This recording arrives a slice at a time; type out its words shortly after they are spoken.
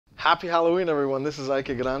Happy Halloween, everyone. This is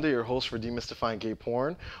Ike Grande, your host for Demystifying Gay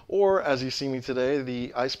Porn, or as you see me today,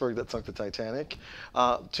 the iceberg that sunk the Titanic.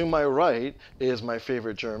 To my right is my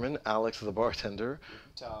favorite German, Alex the bartender,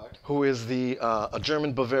 Talk. who is a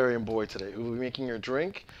German Bavarian boy today, who will be making your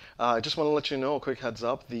drink. I just want to let you know, a quick heads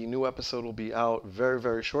up, the new episode will be out very,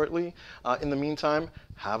 very shortly. In the meantime,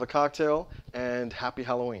 have a cocktail and happy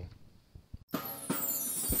Halloween.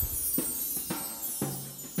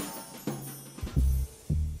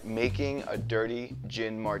 Making a dirty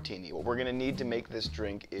gin martini. What we're gonna need to make this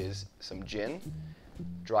drink is some gin,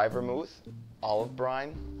 dry vermouth, olive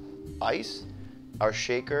brine, ice, our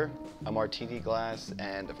shaker, a martini glass,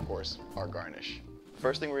 and of course, our garnish.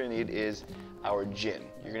 First thing we're gonna need is our gin.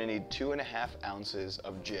 You're gonna need 2.5 ounces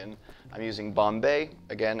of gin. I'm using Bombay.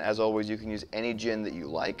 Again, as always, you can use any gin that you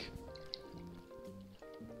like.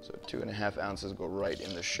 So 2.5 ounces go right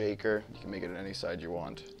in the shaker. You can make it on any side you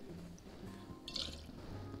want.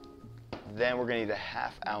 Then we're gonna need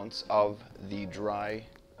 1/2 ounce of the dry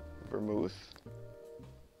vermouth.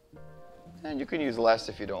 And you can use less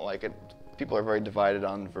if you don't like it. People are very divided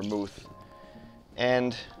on vermouth.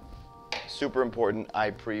 And super important,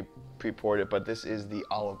 I pre-poured it, but this is the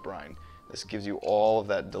olive brine. This gives you all of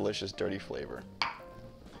that delicious dirty flavor.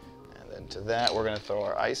 And then to that, we're gonna throw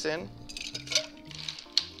our ice in.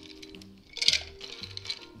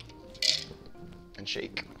 And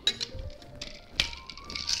shake.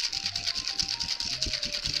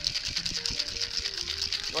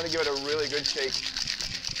 You want to give it a really good shake.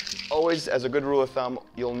 Always, as a good rule of thumb,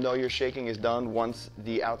 you'll know your shaking is done once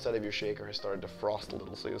the outside of your shaker has started to frost a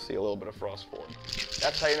little, so you'll see a little bit of frost form.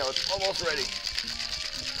 That's how you know it's almost ready.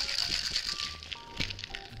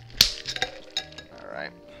 All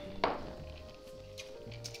right.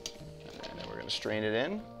 And then we're going to strain it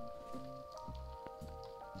in.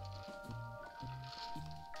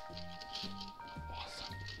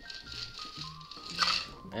 Awesome.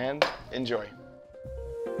 And enjoy.